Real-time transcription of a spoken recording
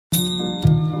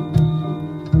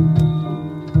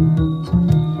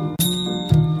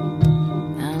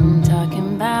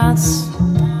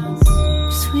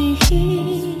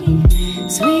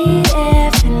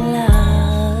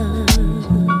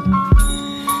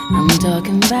I'm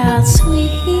talking about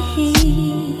sweet,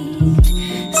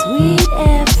 sweet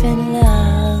effing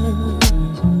love.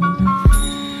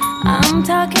 I'm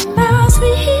talking about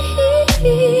sweet,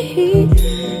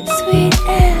 sweet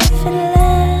effing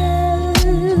love.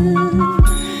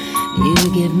 You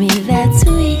give me that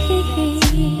sweet,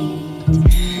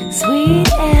 sweet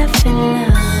effing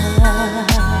love.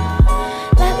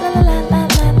 La la la la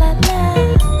la la la.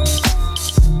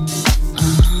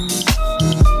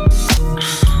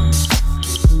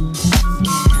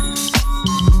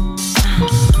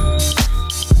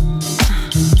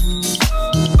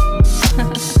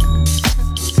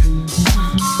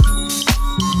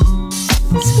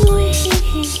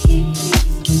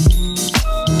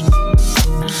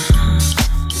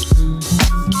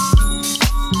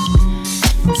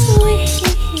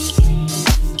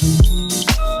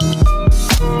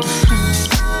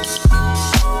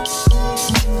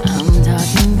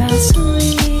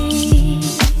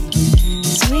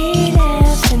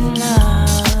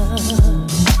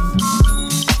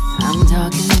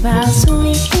 About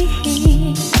sweet,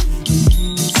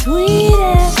 sweet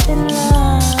effing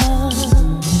love.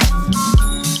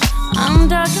 I'm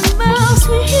talking about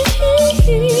sweet,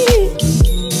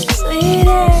 sweet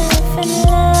effing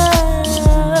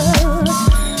love.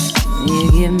 You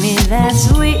give me that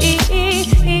sweet,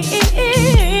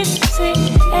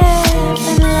 sweet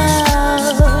effing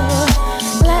love.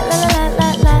 La la la la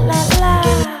la la la.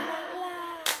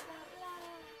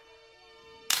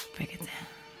 Break it down.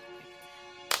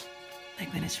 Like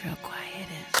when it's real quiet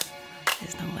and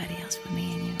there's nobody else but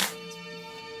me and you.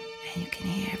 And you can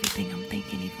hear everything I'm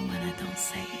thinking even when I don't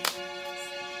say it.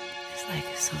 It's like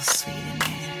it's so sweet in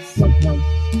there.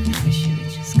 I wish you would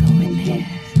just go in there.